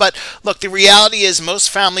services, but look, the reality is most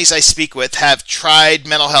families I speak with have tried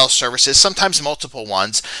mental health services, sometimes multiple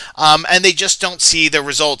ones, and they just don't see the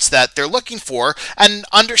results that they're looking for. And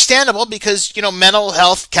understandable, because, you know, mental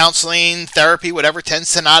health counseling, therapy, whatever,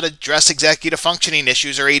 tends to not address executive functioning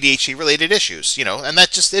issues or ADHD related issues, you know, and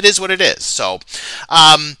that just, it is what it is. So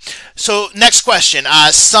next question.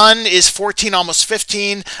 Son is 14, almost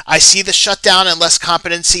 15. I see the shutdown and less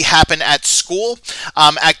competency happen at school.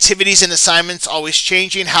 Activities and assignments always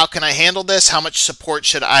changing. How can I handle this? How much support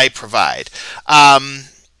should I provide?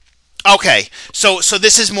 Okay, so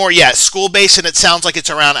this is more, yeah, school based, and it sounds like it's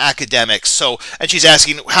around academics. So, and she's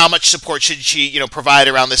asking how much support should she, provide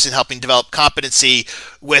around this in helping develop competency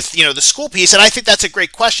with, the school piece. And I think that's a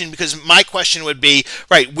great question, because my question would be,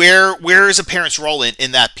 right, where is a parent's role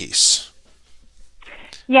in that piece?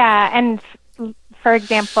 Yeah, and for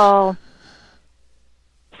example,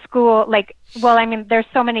 school, like, well, I mean, there's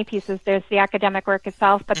so many pieces. There's the academic work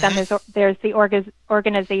itself, but then there's the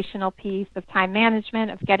organizational piece of time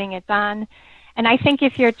management, of getting it done. And I think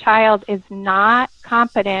if your child is not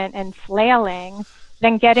competent and flailing,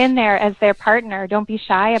 then get in there as their partner. Don't be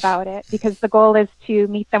shy about it, because the goal is to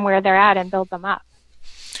meet them where they're at and build them up,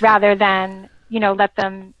 rather than, let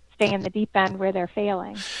them stay in the deep end where they're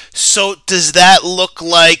failing. So does that look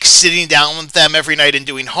like sitting down with them every night and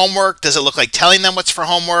doing homework? Does it look like telling them what's for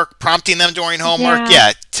homework, prompting them during homework?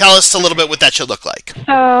 Yeah, tell us a little bit what that should look like.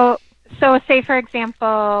 So say, for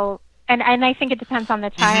example, and I think it depends on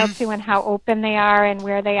the child too, and how open they are and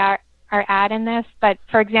where they are at in this. But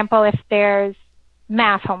for example, if there's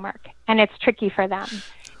math homework and it's tricky for them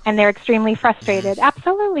and they're extremely frustrated,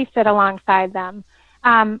 absolutely sit alongside them.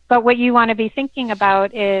 But what you want to be thinking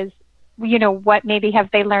about is, what maybe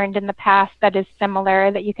have they learned in the past that is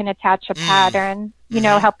similar, that you can attach a pattern,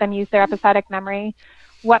 help them use their episodic memory.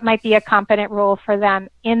 What might be a competent role for them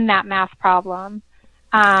in that math problem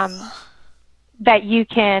that you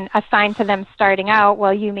can assign to them starting out,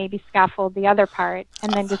 while you maybe scaffold the other part,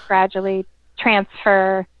 and then just gradually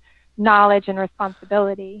transfer knowledge and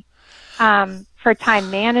responsibility. For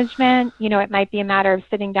time management, it might be a matter of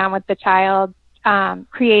sitting down with the child,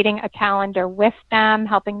 creating a calendar with them,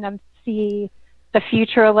 helping them see the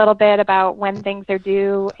future a little bit about when things are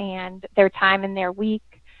due and their time in their week.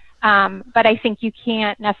 But I think you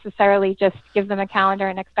can't necessarily just give them a calendar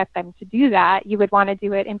and expect them to do that. You would want to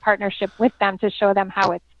do it in partnership with them to show them how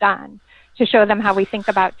it's done, to show them how we think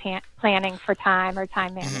about planning for time or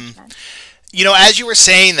time management. As you were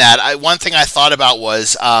saying that, one thing I thought about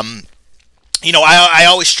was, I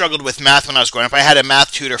always struggled with math when I was growing up. I had a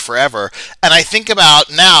math tutor forever. And I think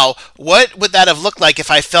about now, what would that have looked like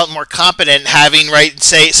if I felt more competent having,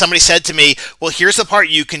 say, somebody said to me, well, here's the part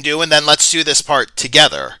you can do, and then let's do this part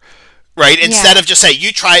together. Right? Instead of just say,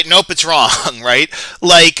 you try it, nope, it's wrong, right?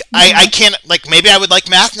 Like, I can't, like, maybe I would like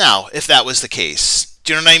math now if that was the case.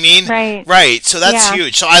 Do you know what I mean? Right. Right. So that's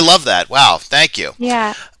huge. So I love that. Wow. Thank you.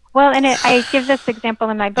 Yeah. Well, and I give this example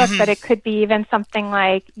in my book, but it could be even something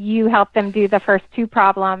like you help them do the first two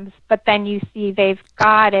problems, but then you see they've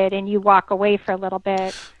got it and you walk away for a little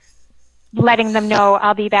bit, letting them know,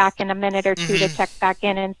 I'll be back in a minute or two to check back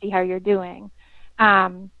in and see how you're doing.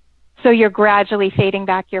 So you're gradually fading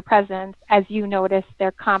back your presence as you notice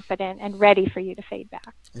they're competent and ready for you to fade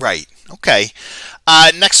back. Right. Okay.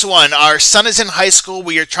 Next one. Our son is in high school.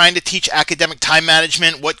 We are trying to teach academic time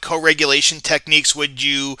management. What co-regulation techniques would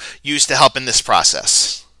you use to help in this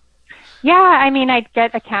process? Yeah, I mean, I'd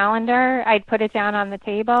get a calendar. I'd put it down on the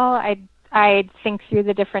table. I'd think through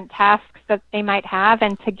the different tasks that they might have,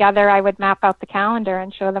 and together I would map out the calendar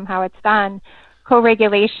and show them how it's done.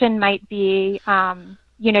 Co-regulation might be,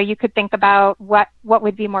 you could think about what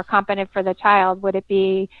would be more competent for the child. Would it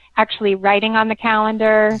be actually writing on the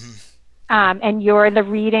calendar, and you're the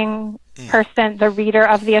reading person, the reader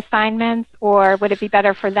of the assignments, or would it be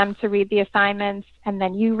better for them to read the assignments and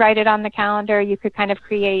then you write it on the calendar? You could kind of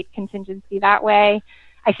create contingency that way.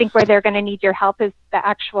 I think where they're going to need your help is the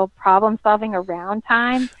actual problem solving around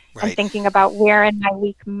time, and thinking about where in my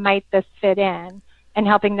week might this fit in, and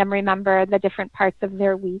helping them remember the different parts of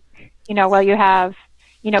their week. Well, you have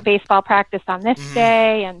baseball practice on this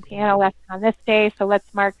day and piano lesson on this day, so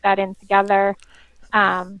let's mark that in together.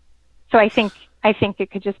 So I think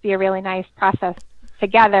it could just be a really nice process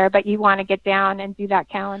together, but you want to get down and do that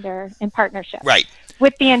calendar in partnership. Right.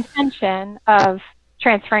 With the intention of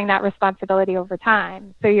transferring that responsibility over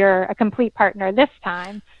time. So you're a complete partner this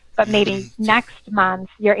time, but maybe next month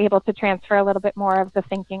you're able to transfer a little bit more of the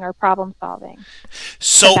thinking or problem solving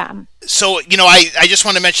to them. So I just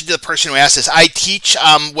want to mention to the person who asked this, I teach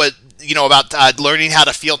about learning how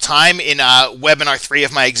to feel time in webinar 3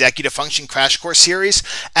 of my executive function crash course series.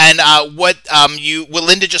 And what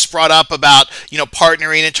Linda just brought up about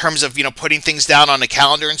partnering in terms of putting things down on a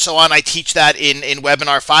calendar and so on, I teach that in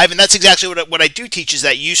webinar 5, and that's exactly what I do teach, is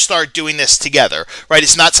that you start doing this together, right?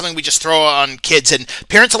 It's not something we just throw on kids. And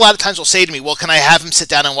parents a lot of times will say to me, well, can I have him sit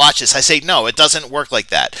down and watch this? I say, no, it doesn't work like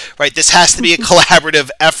that, right? This has to be a collaborative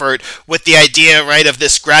effort with the idea, right, of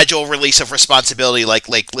this gradual release of responsibility like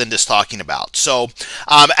Linda's talking about. So,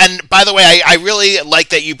 and by the way, I really like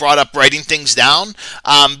that you brought up writing things down,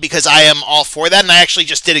 because I am all for that. And I actually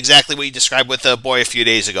just did exactly what you described with a boy a few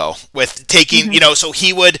days ago with taking, so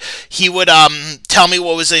he would tell me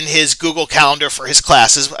what was in his Google Calendar for his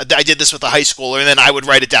classes. I did this with a high schooler, and then I would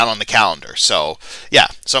write it down on the calendar. So, yeah.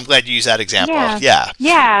 So I'm glad you used that example. Yeah.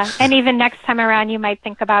 Yeah. And even next time around, you might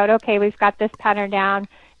think about, okay, we've got this pattern down.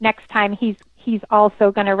 Next time he's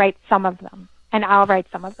also going to write some of them, and I'll write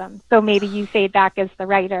some of them. So maybe you fade back as the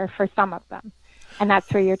writer for some of them, and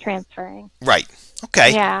that's where you're transferring. Right.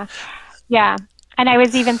 Okay. Yeah. Yeah. And I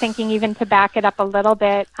was even thinking, even to back it up a little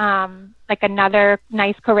bit, like another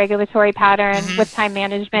nice co-regulatory pattern with time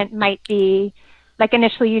management might be, like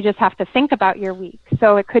initially you just have to think about your week.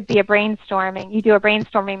 So it could be a brainstorming. You do a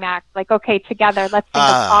brainstorming act, like, okay, together, let's think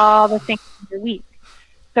of all the things in your week.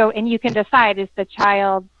 So, and you can decide, is the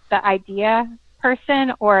child the idea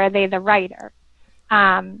person or are they the writer?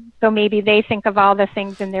 So maybe they think of all the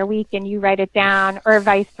things in their week and you write it down, or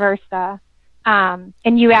vice versa. And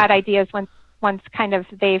you add ideas once kind of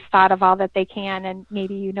they've thought of all that they can, and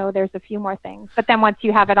maybe there's a few more things. But then once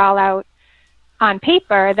you have it all out on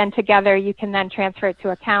paper, then together you can then transfer it to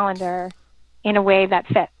a calendar in a way that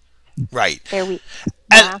fits their week.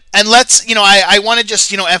 And let's, I want to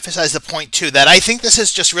just, emphasize the point too, that I think this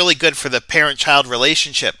is just really good for the parent-child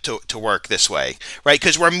relationship to work this way, right?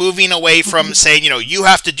 Because we're moving away from saying, you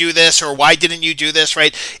have to do this, or why didn't you do this,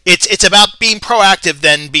 right? It's about being proactive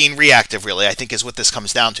than being reactive, really, I think is what this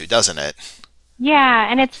comes down to, doesn't it? Yeah,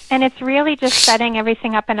 and it's really just setting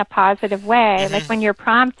everything up in a positive way. Like when you're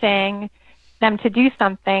prompting them to do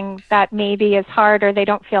something that maybe is hard or they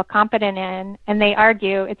don't feel competent in, and they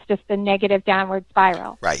argue, it's just a negative downward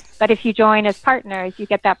spiral. Right. But if you join as partners, you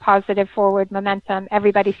get that positive forward momentum.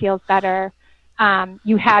 Everybody feels better.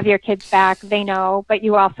 You have your kids back. They know, but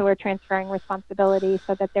you also are transferring responsibility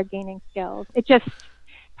so that they're gaining skills. It just,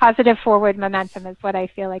 positive forward momentum is what I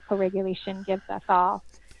feel like co-regulation gives us all.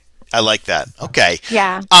 I like that. Okay.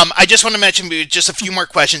 Yeah. I just want to mention just a few more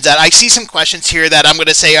questions. That I see some questions here that I'm going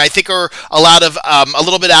to say I think are a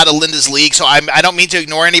little bit out of Linda's league. So I don't mean to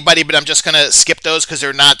ignore anybody, but I'm just going to skip those because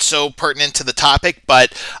they're not so pertinent to the topic.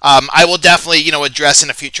 But I will definitely address in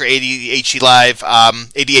a future ADHD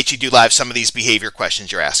Dude Live some of these behavior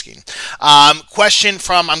questions you're asking. Question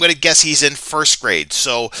from, I'm going to guess he's in first grade.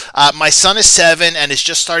 So my son is 7 and is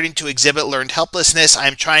just starting to exhibit learned helplessness.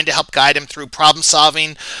 I'm trying to help guide him through problem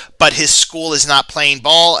solving, but his school is not playing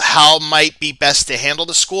ball. How might be best to handle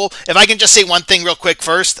the school? If I can just say one thing real quick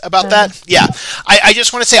first about that. Yeah. I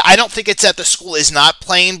just want to say, I don't think it's that the school is not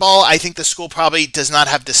playing ball. I think the school probably does not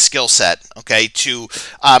have the skill set, okay, to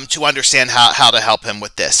understand how to help him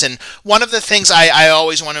with this. And one of the things I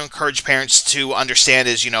always want to encourage parents to understand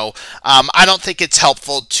is, I don't think it's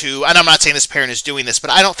helpful to, and I'm not saying this parent is doing this,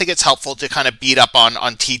 but I don't think it's helpful to kind of beat up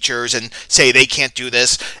on teachers and say they can't do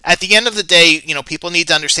this. At the end of the day, people need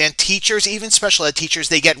to understand teachers, even special ed teachers,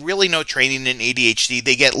 they get really no training in ADHD.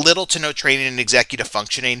 They get little to no training in executive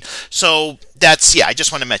functioning. So that's, I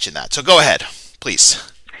just want to mention that. So go ahead,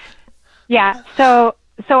 please. Yeah. So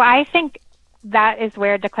I think that is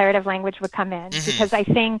where declarative language would come in, because I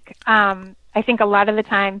think a lot of the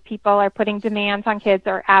time people are putting demands on kids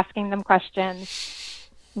or asking them questions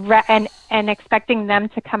and expecting them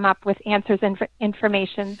to come up with answers and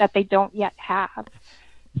information that they don't yet have.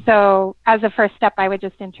 So as a first step, I would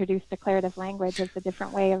just introduce declarative language as a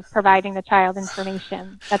different way of providing the child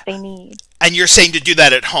information that they need. And you're saying to do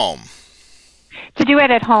that at home? To do it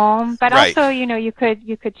at home, but also, you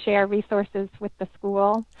could share resources with the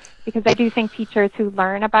school, because I do think teachers who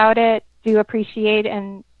learn about it do appreciate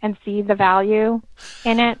and see the value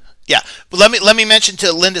in it. Yeah, but let me mention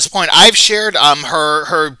to Linda's point. I've shared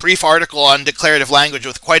her brief article on declarative language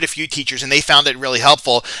with quite a few teachers, and they found it really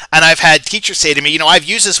helpful. And I've had teachers say to me, I've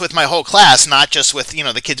used this with my whole class, not just with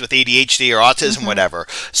the kids with ADHD or autism, whatever.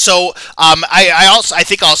 So I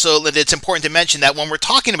think also that it's important to mention that when we're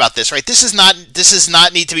talking about this, right, this is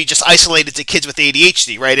not need to be just isolated to kids with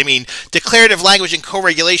ADHD, right? I mean, declarative language and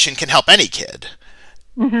co-regulation can help any kid.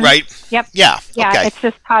 Right? Yep. Yeah. Okay. It's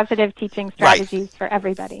just positive teaching strategies for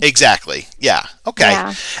everybody. Exactly. Yeah. Okay.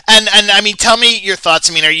 Yeah. And I mean, tell me your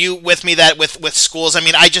thoughts. I mean, are you with me that with schools? I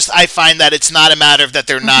mean, I find that it's not a matter of that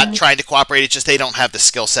they're not trying to cooperate. It's just they don't have the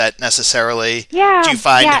skill set necessarily. Yeah. Do you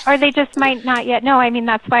find? Yeah. Or they just might not yet know. I mean,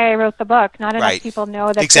 that's why I wrote the book. Not enough people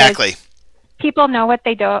know that. Exactly. People know what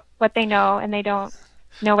they know, and they don't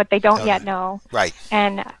know what they don't yet know. Right.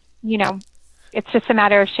 And it's just a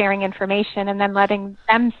matter of sharing information and then letting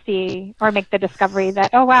them see or make the discovery that,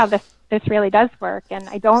 oh, wow, this really does work, and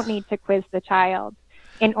I don't need to quiz the child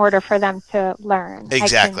in order for them to learn.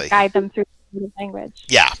 Exactly. I can guide them through language.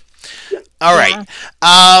 Yeah. All right.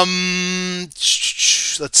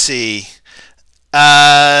 Let's see.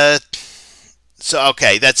 Uh, So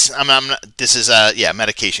okay, this is a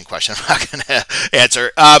medication question. I'm not going to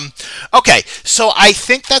answer. Okay, so I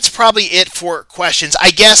think that's probably it for questions.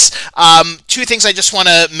 I guess two things I just want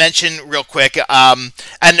to mention real quick. And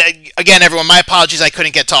again, everyone, my apologies, I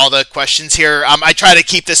couldn't get to all the questions here. I try to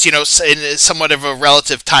keep this, in somewhat of a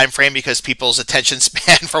relative time frame because people's attention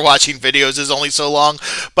span for watching videos is only so long.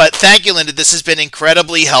 But thank you, Linda. This has been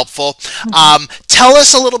incredibly helpful. Tell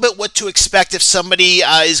us a little bit what to expect if somebody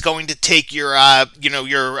is going to take your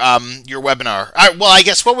your webinar. Well, I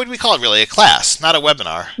guess what would we call it really? A class, not a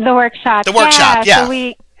webinar. The workshop. The workshop, yeah. So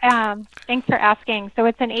we, thanks for asking. So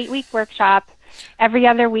it's an 8-week workshop. Every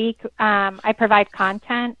other week, I provide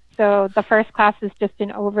content. So the first class is just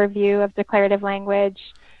an overview of declarative language.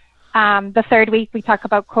 The third week, we talk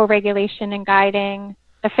about co-regulation and guiding.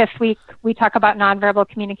 The fifth week, we talk about nonverbal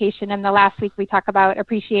communication. And the last week, we talk about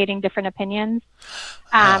appreciating different opinions.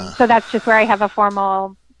 So that's just where I have a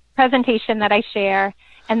formal presentation that I share.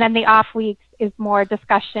 And then the off weeks is more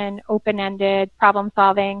discussion, open-ended, problem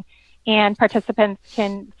solving, and participants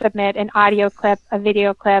can submit an audio clip, a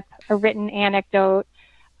video clip, a written anecdote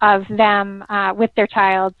of them with their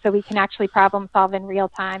child, so we can actually problem solve in real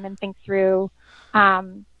time and think through,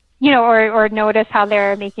 or notice how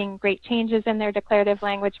they're making great changes in their declarative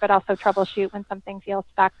language, but also troubleshoot when something feels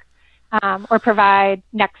stuck, or provide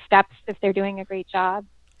next steps if they're doing a great job.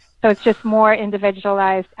 So it's just more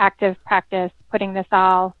individualized, active practice, putting this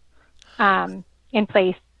all in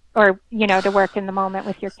place, or, to work in the moment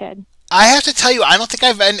with your kid. I have to tell you, I don't think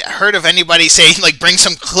I've heard of anybody saying, like, bring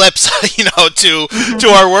some clips, to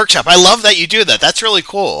our workshop. I love that you do that. That's really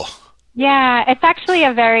cool. Yeah, it's actually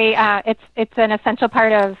a very, it's an essential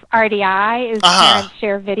part of RDI, is parents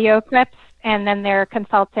share video clips, and then their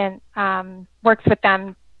consultant works with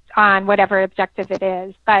them on whatever objective it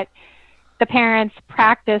is. But the parents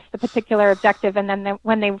practice the particular objective, and then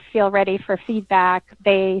when they feel ready for feedback,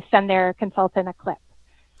 they send their consultant a clip.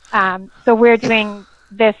 So we're doing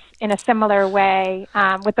this in a similar way,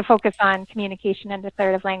 with the focus on communication and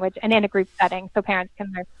declarative language, and in a group setting, so parents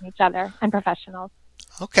can learn from each other and professionals.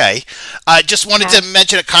 Okay. Just wanted to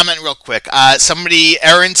mention a comment real quick.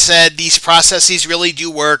 Erin said, these processes really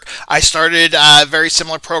do work. I started a very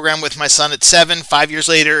similar program with my son at 7. 5 years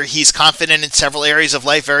later, he's confident in several areas of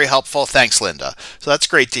life. Very helpful. Thanks, Linda. So that's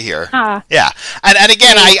great to hear. Yeah. And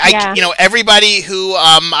again, everybody who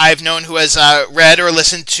I've known who has read or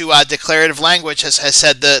listened to declarative language has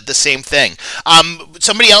said the same thing.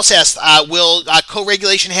 Somebody else asked, will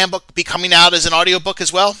Co-Regulation Handbook be coming out as an audiobook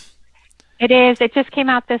as well? It is. It just came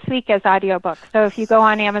out this week as audiobook. So if you go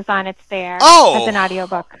on Amazon, it's there as an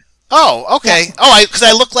audiobook. Oh, okay. Yeah. Because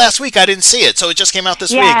I looked last week, I didn't see it, so it just came out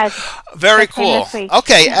this week. Very cool.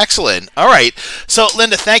 Okay, excellent. All right. So,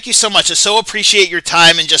 Linda, thank you so much. I so appreciate your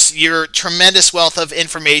time and just your tremendous wealth of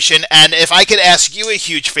information. And if I could ask you a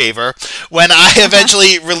huge favor, when I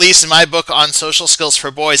eventually release my book on social skills for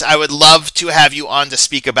boys, I would love to have you on to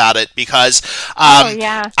speak about it, because I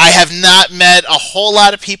have not met a whole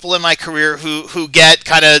lot of people in my career who get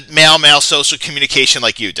kind of male social communication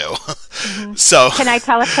like you do. So, can I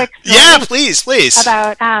tell a quick story? Yeah, please.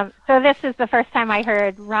 About so this is the first time I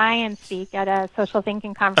heard Ryan speak at a social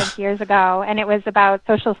thinking conference years ago, and it was about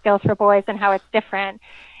social skills for boys and how it's different.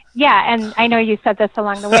 Yeah, and I know you said this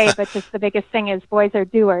along the way, but just the biggest thing is boys are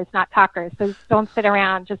doers, not talkers. So don't sit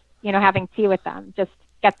around just having tea with them. Just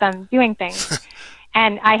get them doing things.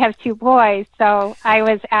 And I have 2 boys, so I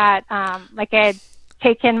was at I had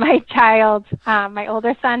taken my child, my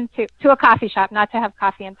older son, to a coffee shop, not to have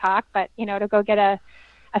coffee and talk, but to go get a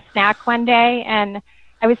snack one day, and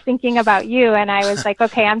I was thinking about you, and I was like,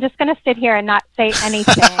 okay, I'm just going to sit here and not say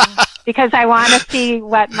anything because I want to see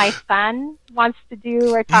what my son wants to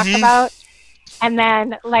do or talk about. And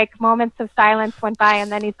then moments of silence went by,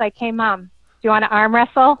 and then he's like, hey, Mom, do you want to arm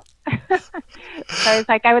wrestle? So I was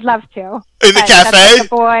like, I would love to. In the cafe? That's like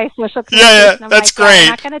a boy, social communication. Yeah, that's great. I'm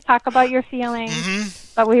not going to talk about your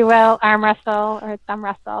feelings, but we will arm wrestle or thumb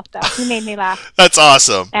wrestle. So he made me laugh. That's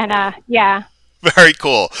awesome. And yeah. Very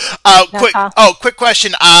cool. Quick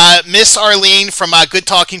question. Miss Arlene from Good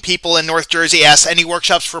Talking People in North Jersey asks, any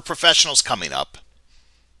workshops for professionals coming up?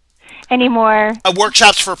 Any more?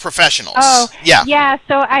 Workshops for professionals. Oh, yeah. Yeah,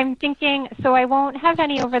 so I'm thinking, so I won't have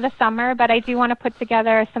any over the summer, but I do want to put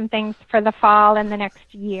together some things for the fall and the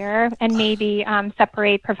next year, and maybe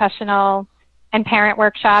separate professional and parent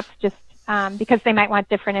workshops, just because they might want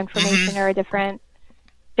different information or a different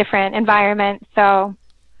environment. So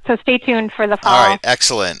stay tuned for the fall. All right,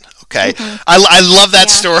 excellent. Okay. I love that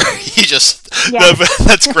story. You just,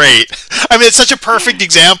 that's great. I mean, it's such a perfect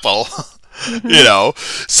example. You know,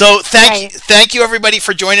 so thank you everybody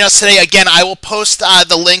for joining us today. Again, I will post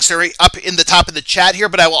the links are up in the top of the chat here,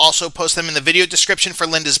 but I will also post them in the video description for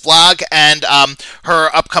Linda's blog and her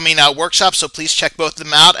upcoming workshop. So please check both of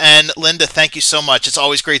them out. And Linda, thank you so much. It's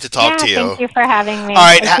always great to talk to you. Thank you for having me. All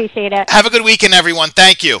right, I appreciate it. Have a good weekend, everyone.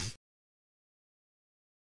 Thank you.